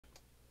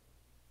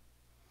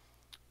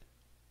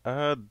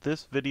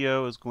This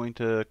video is going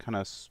to kind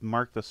of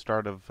mark the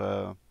start of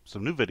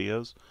some new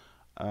videos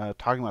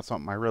talking about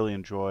something I really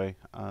enjoy.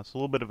 It's a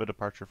little bit of a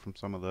departure from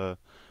some of the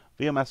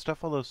VMS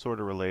stuff, although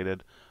sort of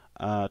related.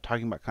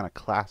 Talking about kind of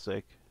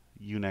classic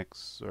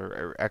Unix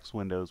or X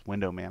Windows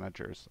window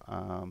managers,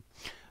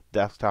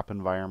 desktop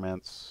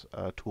environments,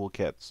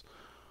 toolkits,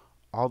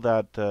 all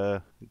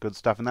that good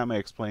stuff. And that may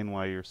explain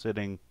why you're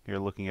sitting here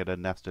looking at a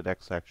nested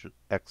X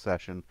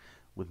session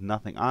with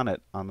nothing on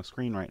it on the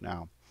screen right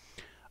now.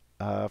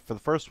 For the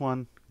first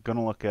one, going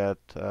to look at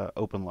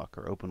OpenLook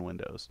or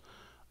OpenWindows,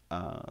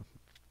 uh,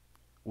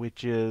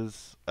 which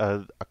is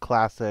a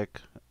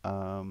classic.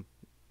 You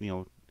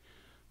know,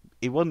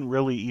 it wasn't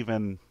really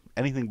even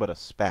anything but a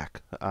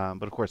spec.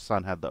 But of course,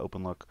 Sun had the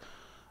OpenLook,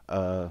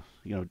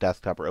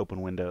 desktop or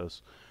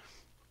OpenWindows.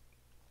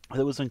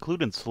 It was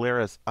included in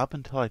Solaris up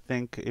until I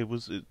think it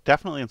was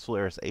definitely in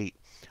Solaris 8.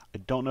 I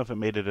don't know if it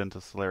made it into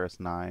Solaris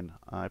 9.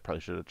 I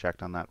probably should have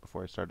checked on that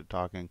before I started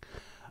talking.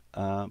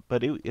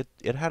 But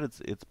it had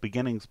its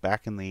beginnings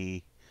back in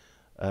the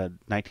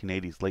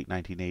 1980s, late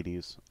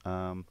 1980s.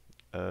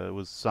 It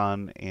was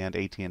Sun and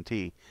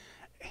AT&T,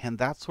 and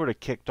that sort of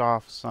kicked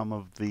off some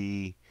of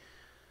the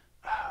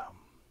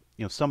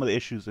some of the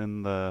issues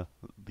in the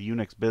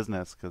Unix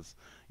business because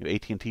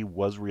AT&T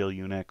was real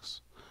Unix.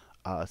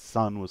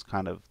 Sun was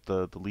kind of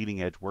the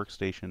leading edge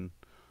workstation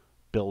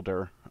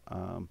builder.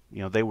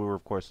 They were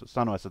of course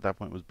SunOS at that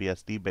point was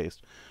BSD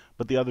based,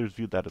 but the others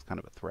viewed that as kind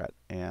of a threat.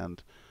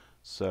 And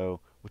so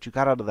what you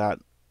got out of that,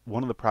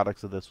 one of the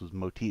products of this was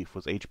Motif,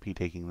 was HP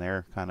taking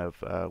their kind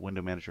of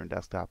window manager and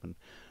desktop and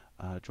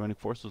joining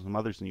forces with some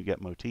others, and you get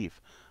Motif.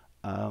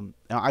 Now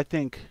I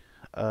think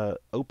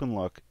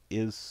OpenLook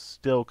is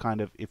still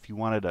kind of, if you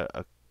wanted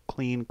a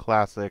clean,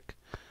 classic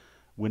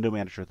window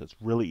manager that's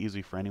really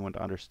easy for anyone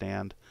to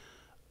understand,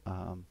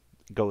 um,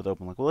 go with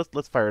OpenLook. Well,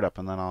 let's fire it up,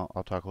 and then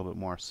I'll talk a little bit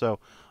more. So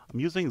I'm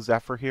using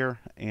Zephyr here,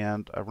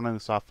 and I'm running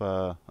this off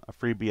a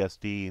free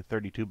BSD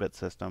 32-bit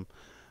system.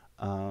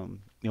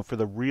 For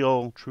the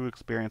real true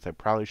experience, I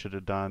probably should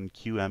have done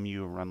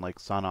QEMU and run like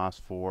SunOS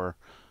 4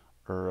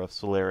 or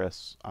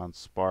Solaris on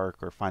Spark,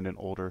 or find an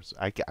older.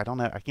 I don't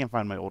have, I can't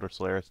find my older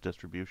Solaris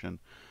distribution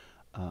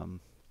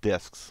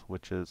disks,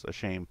 which is a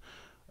shame.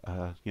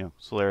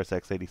 Solaris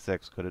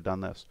x86 could have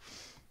done this.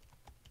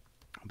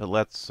 But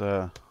let's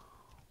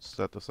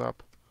set this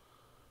up.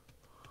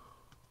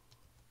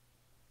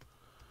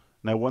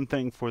 Now, one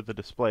thing for the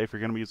display, if you're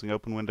going to be using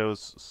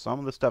OpenWindows, some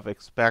of the stuff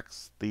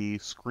expects the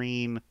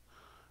screen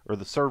or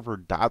the server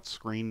dot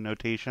screen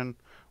notation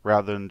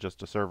rather than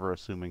just a server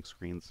assuming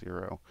screen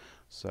 0.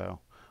 So,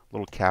 a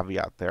little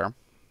caveat there.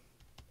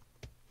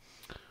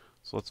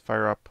 So let's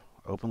fire up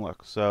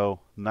OpenLook. So,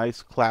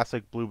 nice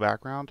classic blue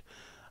background.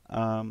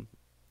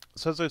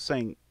 So as I was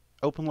saying,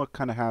 OpenLook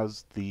kind of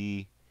has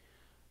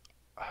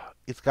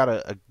it's got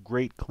a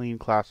great clean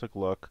classic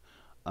look,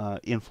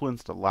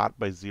 influenced a lot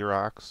by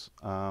Xerox,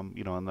 and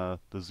the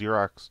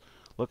Xerox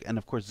look. And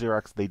of course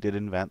Xerox, they did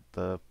invent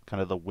the kind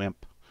of the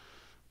WIMP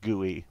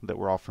GUI that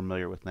we're all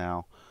familiar with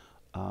now.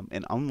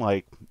 And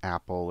unlike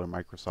Apple or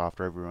Microsoft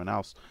or everyone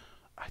else,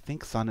 I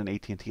think Sun and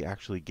AT&T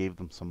actually gave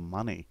them some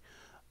money.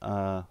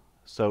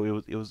 So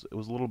it was a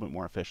little bit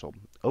more official.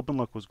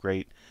 OpenLook was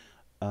great.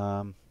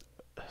 Um,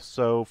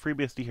 so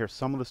FreeBSD here,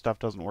 some of the stuff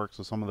doesn't work.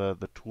 So some of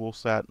the tool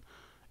set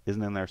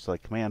isn't in there. So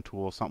like command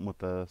tool, something with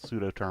the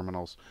pseudo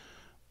terminals.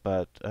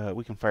 But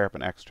we can fire up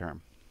an Xterm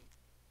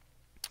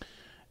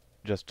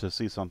just to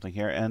see something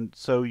here. And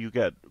so you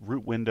get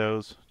root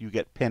windows, you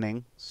get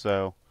pinning.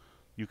 So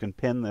you can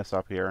pin this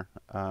up here.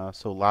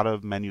 So a lot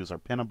of menus are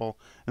pinnable,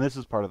 and this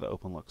is part of the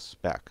OpenLook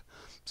spec.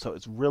 So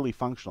it's really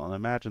functional. And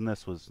imagine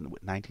this was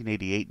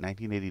 1988,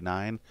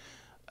 1989.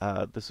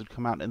 This would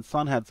come out, and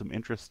Sun had some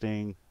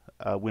interesting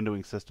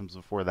windowing systems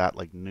before that,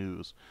 like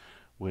News,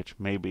 which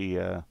maybe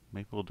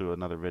we'll do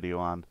another video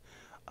on.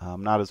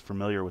 I'm not as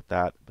familiar with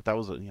that, but that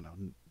was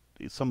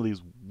some of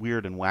these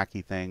weird and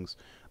wacky things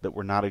that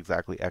were not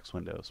exactly X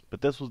Windows.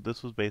 But this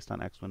was based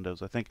on X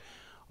Windows, I think.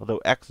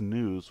 Although X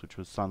News, which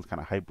was Sun's kind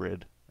of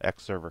hybrid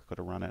X server, could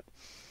have run it.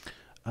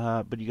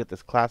 But you get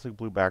this classic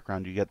blue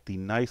background. You get the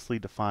nicely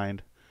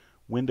defined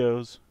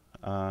windows,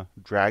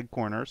 drag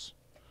corners,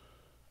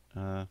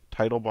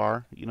 title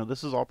bar.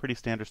 This is all pretty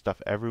standard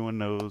stuff. Everyone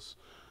knows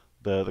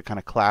the kind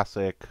of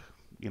classic,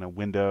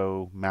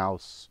 window,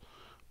 mouse,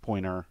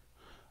 pointer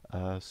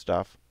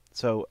stuff.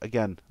 So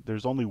again,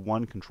 there's only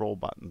one control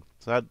button,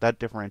 so that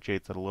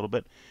differentiates it a little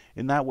bit.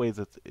 In that way,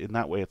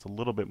 it's a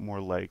little bit more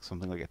like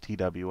something like a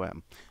TWM,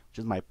 which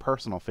is my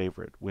personal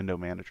favorite window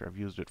manager. I've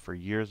used it for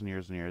years and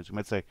years and years. You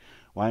might say,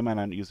 why am I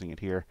not using it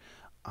here?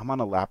 I'm on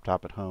a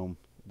laptop at home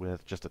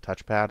with just a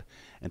touchpad,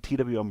 and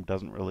TWM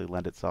doesn't really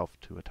lend itself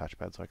to a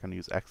touchpad, so I can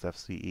use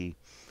XFCE.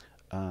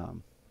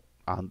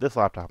 On this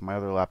laptop, my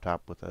other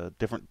laptop with a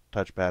different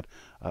touchpad,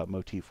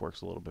 Motif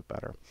works a little bit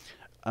better.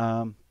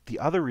 The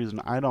other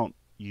reason I don't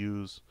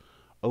use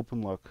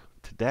OpenLook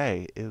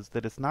today is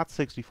that it's not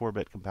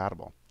 64-bit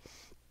compatible.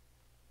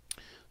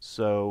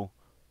 So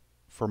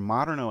for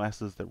modern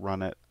OSs that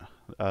run it,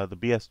 the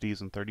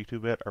BSDs in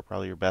 32-bit are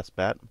probably your best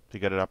bet to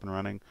get it up and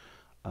running.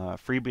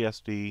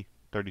 FreeBSD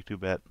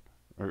 32-bit,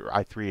 or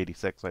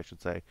i386 I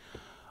should say,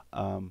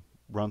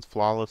 runs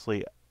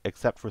flawlessly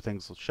except for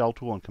things like shell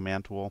tool and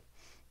command tool,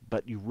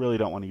 but you really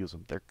don't want to use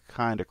them. They're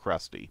kind of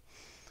crusty.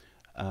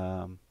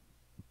 Um,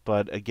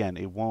 but again,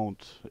 it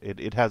won't.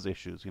 It has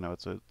issues. You know,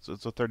 it's a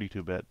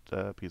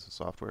 32-bit piece of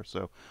software.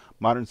 So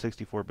modern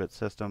 64-bit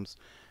systems,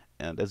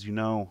 and as you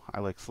know,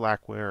 I like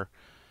Slackware.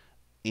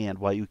 And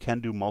while you can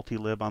do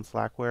multi-lib on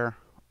Slackware,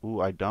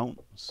 ooh, I don't.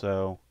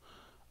 So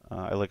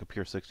I like a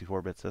pure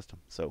 64-bit system.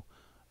 So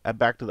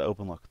back to the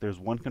OpenLook. There's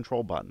one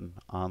control button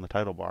on the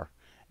title bar,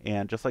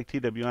 and just like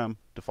TWM,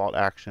 default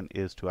action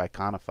is to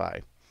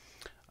iconify.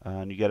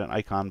 And you get an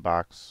icon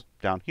box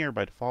down here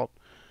by default.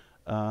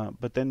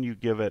 But then you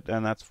give it,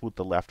 and that's with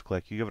the left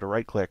click. You give it a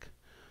right click,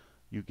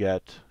 you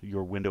get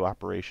your window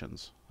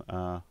operations.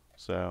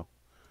 So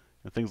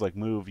things like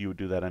move, you would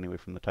do that anyway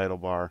from the title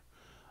bar.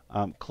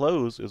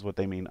 Close is what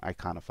they mean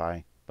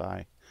iconify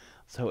by.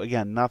 So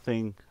again,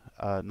 nothing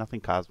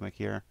cosmic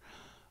here.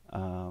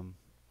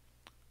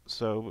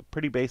 So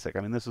pretty basic.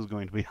 I mean, this is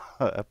going to be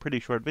a pretty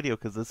short video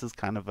because this is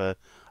kind of a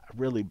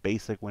really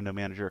basic window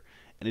manager,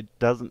 and it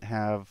doesn't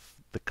have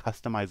the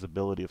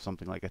customizability of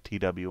something like a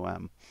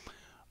TWM,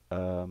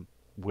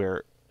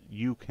 where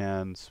you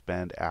can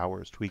spend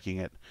hours tweaking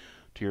it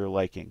to your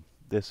liking.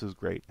 This is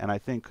great, and I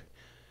think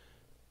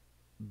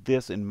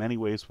this in many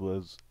ways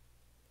was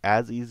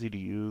as easy to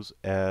use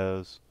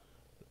as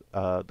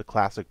the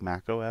classic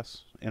Mac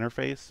OS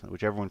interface,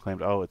 which everyone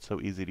claimed, oh, it's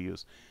so easy to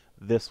use.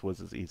 This was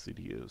as easy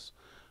to use.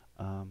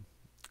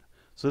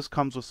 So this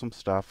comes with some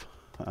stuff.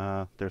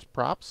 There's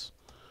props,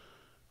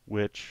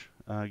 which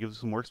gives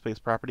some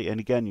workspace property, and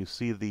again, you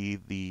see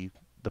the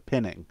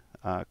pinning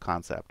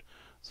concept.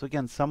 So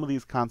again, some of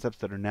these concepts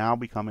that are now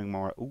becoming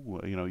more,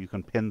 ooh, you know, you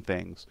can pin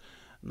things.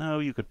 No,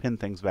 you could pin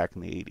things back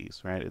in the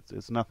 80s, right?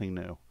 It's nothing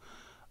new.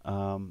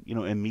 You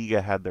know,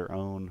 Amiga had their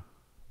own,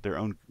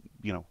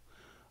 you know,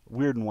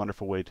 weird and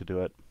wonderful way to do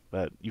it.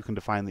 But you can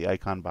define the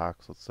icon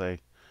box. Let's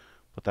say,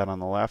 put that on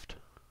the left,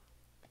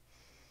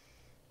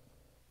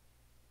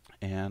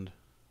 and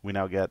we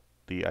now get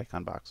the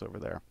icon box over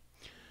there.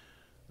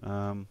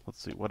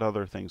 Let's see, what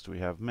other things do we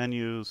have?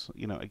 Menus.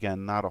 You know,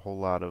 again, not a whole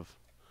lot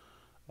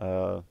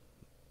of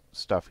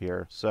stuff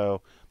here.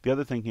 So the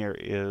other thing here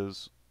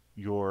is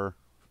your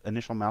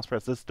initial mouse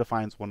press. This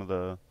defines one of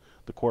the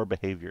core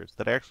behaviors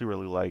that I actually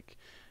really like.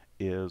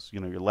 Is, you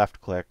know, your left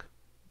click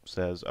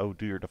says, oh,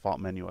 do your default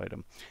menu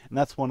item, and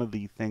that's one of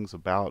the things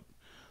about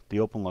the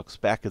OpenLook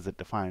spec is it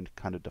defined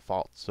kind of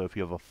defaults. So if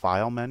you have a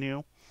file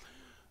menu,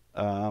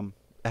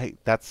 hey,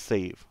 that's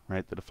save,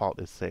 right? The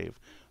default is save.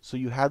 So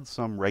you had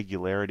some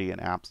regularity in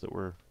apps that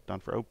were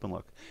done for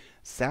OpenLook.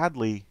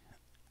 Sadly,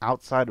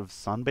 outside of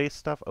Sun-based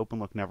stuff,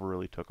 OpenLook never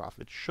really took off.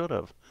 It should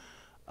have,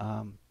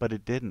 but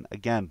it didn't.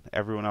 Again,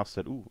 everyone else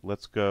said, ooh,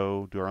 let's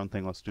go do our own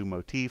thing. Let's do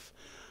Motif.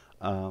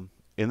 And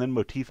then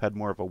Motif had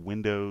more of a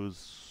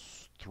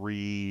Windows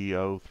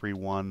 3.0,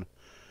 3.1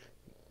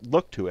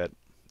 look to it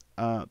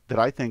that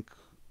I think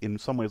in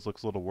some ways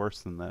looks a little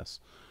worse than this.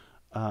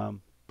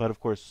 But of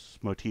course,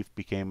 Motif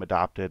became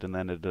adopted and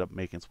then ended up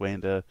making its way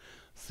into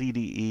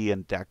CDE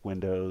and DEC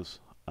Windows,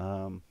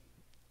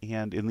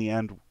 and in the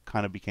end,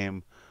 kind of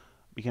became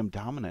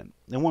dominant.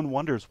 And one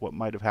wonders what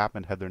might have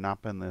happened had there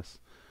not been this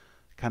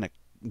kind of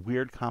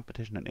weird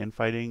competition and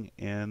infighting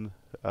in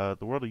the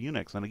world of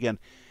Unix. And again,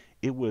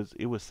 it was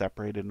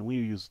separated, and we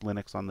use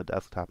Linux on the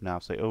desktop now.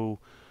 Say, oh,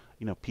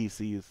 you know,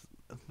 PCs.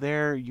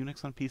 There,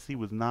 Unix on PC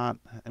was not.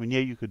 I mean, yeah,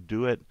 you could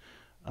do it.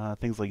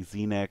 Things like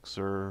Xenix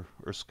or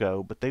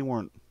SCO, but they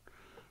weren't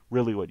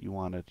really what you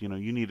wanted. You know,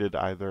 you needed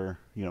either,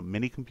 you know,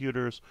 mini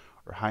computers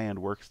or high-end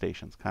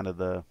workstations, kind of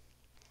the,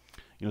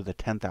 you know, the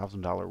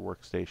 $10,000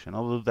 workstation.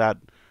 Although that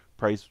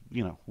price,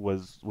 you know,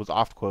 was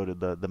oft quoted,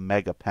 the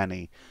mega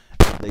penny.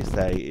 They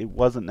say it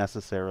wasn't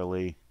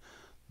necessarily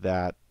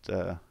that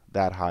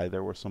that high.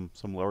 There were some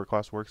lower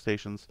cost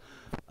workstations.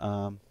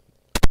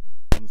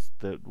 Ones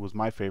that was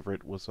my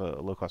favorite was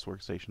a low cost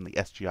workstation, the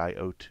SGI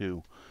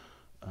O2.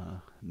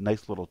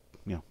 Nice little,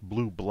 you know,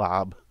 blue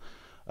blob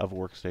of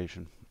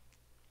workstation.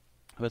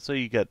 But so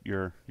you get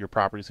your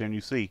properties here, and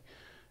you see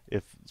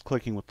if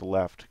clicking with the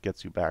left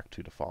gets you back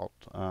to default.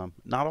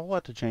 Not a whole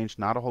lot to change,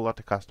 not a whole lot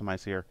to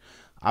customize here.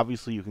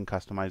 Obviously, you can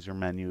customize your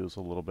menus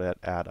a little bit,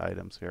 add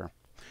items here.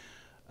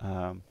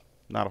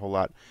 Not a whole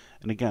lot.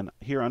 And again,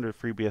 here under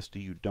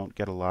FreeBSD, you don't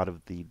get a lot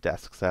of the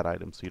desk set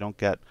items. So you don't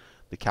get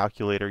the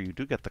calculator. You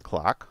do get the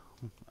clock,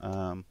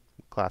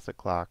 classic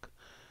clock,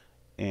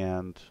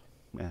 and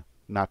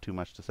not too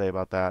much to say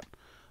about that.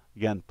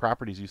 Again,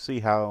 properties, you see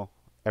how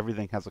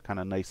everything has a kind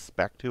of nice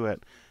spec to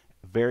it.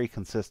 Very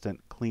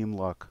consistent, clean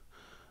look.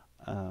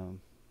 Kind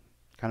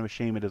of a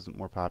shame it isn't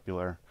more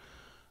popular.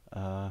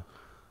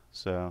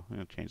 So I'm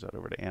going to change that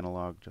over to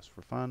analog just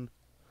for fun.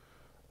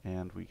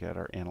 And we get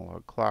our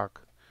analog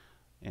clock.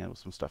 And with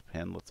some stuff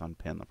pinned, let's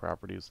unpin the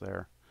properties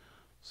there.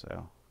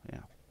 So,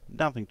 yeah,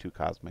 nothing too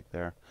cosmic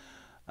there.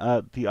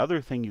 The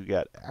other thing you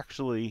get,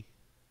 actually,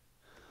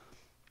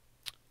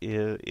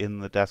 in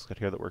the desktop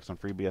here that works on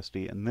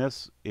FreeBSD, and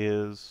this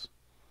is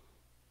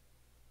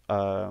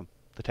uh,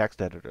 the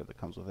text editor that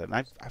comes with it. And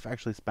I've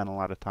actually spent a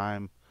lot of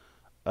time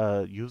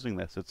using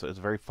this. It's a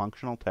very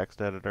functional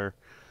text editor.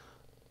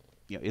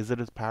 Is it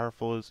as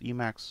powerful as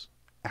Emacs?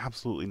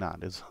 Absolutely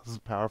not. Is as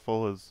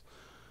powerful as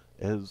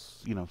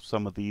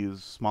some of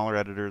these smaller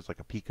editors like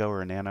a Pico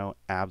or a Nano?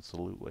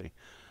 Absolutely.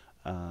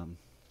 Um,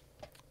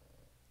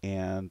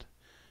 and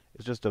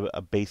it's just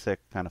a basic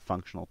kind of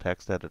functional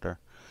text editor.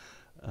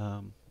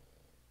 Um,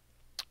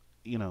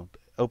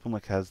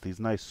 OpenLook has these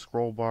nice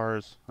scroll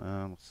bars.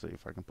 Let's see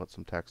if I can put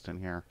some text in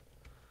here.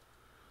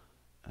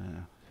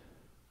 Uh,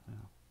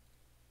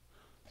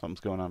 Something's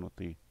going on with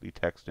the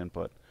text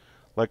input.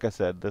 Like I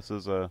said, this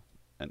is an,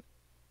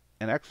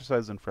 an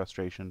exercise in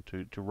frustration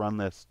to run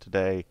this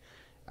today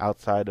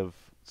outside of,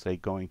 say,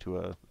 going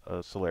to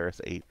a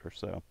Solaris 8 or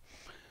so.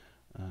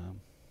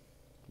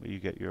 You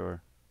get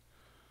your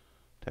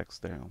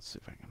text there. Let's see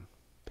if I can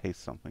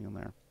paste something in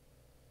there.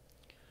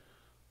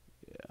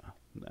 Yeah,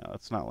 no,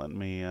 it's not letting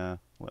me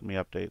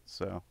update.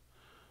 So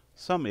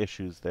some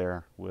issues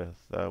there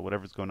with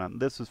whatever's going on.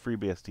 This is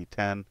FreeBSD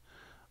 10.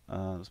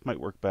 This might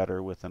work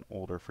better with an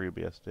older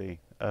FreeBSD.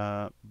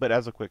 But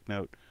as a quick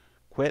note,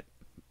 quit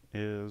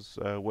is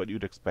what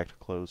you'd expect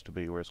close to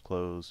be, whereas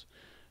close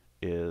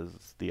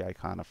is the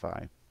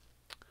iconify.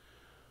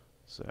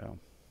 So,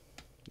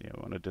 we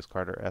want to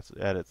discard our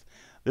edits.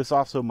 This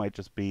also might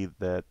just be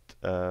that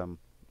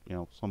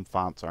some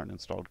fonts aren't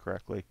installed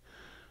correctly.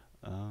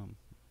 And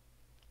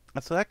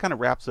so that kind of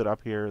wraps it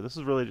up here. This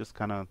is really just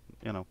kind of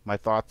my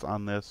thoughts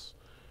on this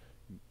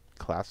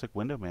classic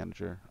window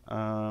manager.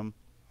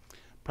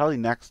 Probably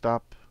next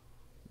up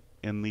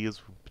in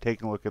these,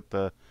 taking a look at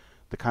the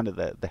kind of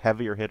the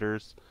heavier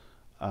hitters.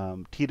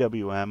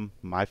 TWM,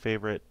 my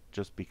favorite,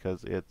 just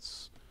because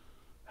it's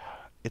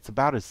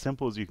about as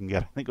simple as you can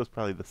get. I think it was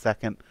probably the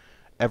second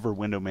ever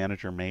window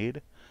manager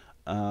made,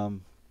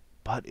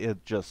 but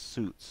it just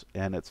suits,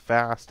 and it's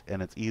fast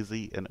and it's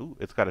easy, and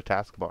it's got a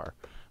taskbar.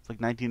 It's like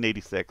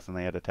 1986, and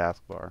they had a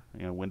taskbar.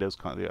 Windows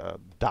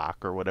dock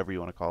or whatever you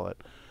want to call it.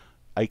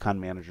 Icon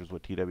manager is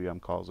what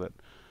TWM calls it.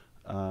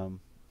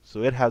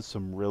 So it has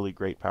some really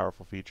great,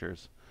 powerful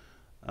features.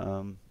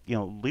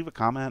 Leave a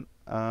comment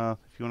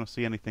if you want to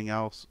see anything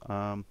else.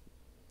 I'm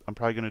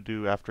probably going to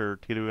do, after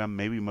TWM,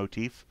 maybe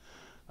Motif.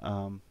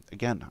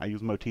 Again, I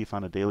use Motif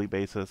on a daily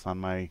basis on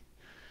my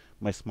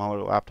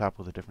smaller laptop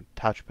with a different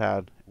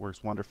touchpad. It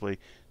works wonderfully.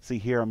 See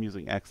here, I'm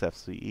using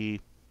XFCE.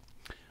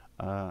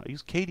 I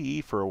used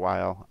KDE for a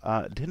while.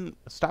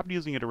 Stopped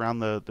using it around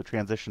the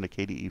transition to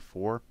KDE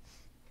 4.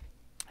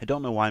 I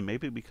don't know why.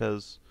 Maybe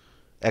because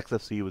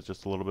XFCE was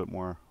just a little bit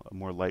more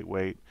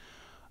lightweight.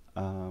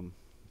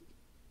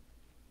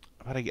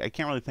 But I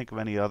can't really think of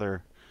any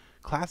other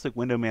classic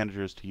window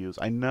managers to use.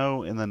 I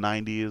know in the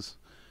 90s,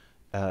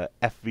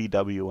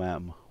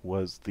 FVWM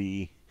was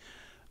the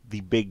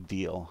big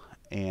deal,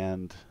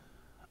 and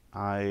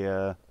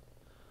I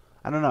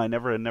don't know. I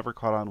never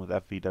caught on with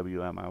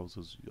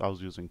FVWM. I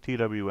was using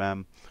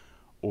TWM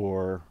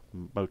or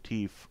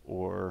Motif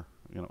or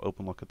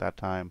OpenLook at that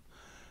time,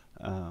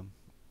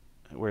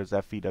 whereas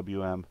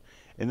FVWM,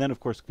 and then of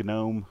course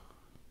GNOME.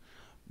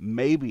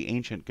 Maybe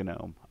Ancient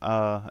GNOME.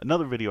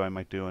 Another video I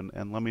might do,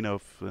 and let me know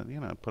if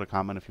put a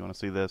comment if you want to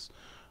see this,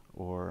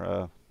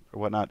 or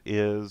whatnot.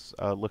 Is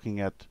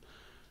looking at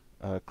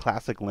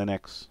classic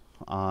Linux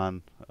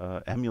on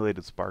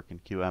emulated Spark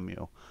and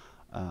QEMU,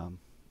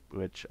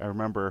 which I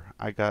remember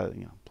I got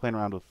playing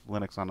around with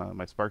Linux on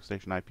my Spark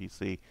Station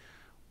IPC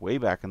way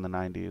back in the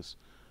 90s.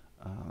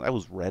 That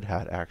was Red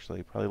Hat,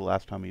 actually. Probably the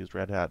last time I used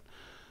Red Hat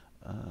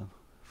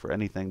for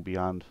anything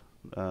beyond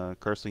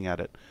cursing at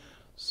it.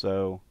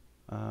 So.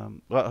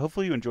 Well,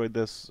 hopefully you enjoyed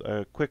this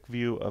quick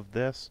view of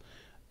this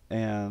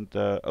and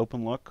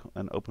OpenLook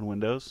and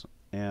OpenWindows,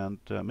 and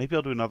maybe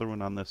I'll do another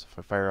one on this if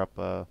I fire up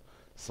a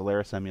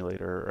Solaris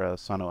emulator or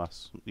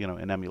SunOS,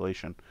 in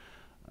emulation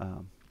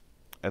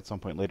at some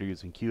point later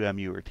using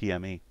QEMU or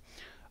TME.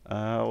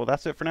 Well,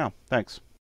 that's it for now. Thanks.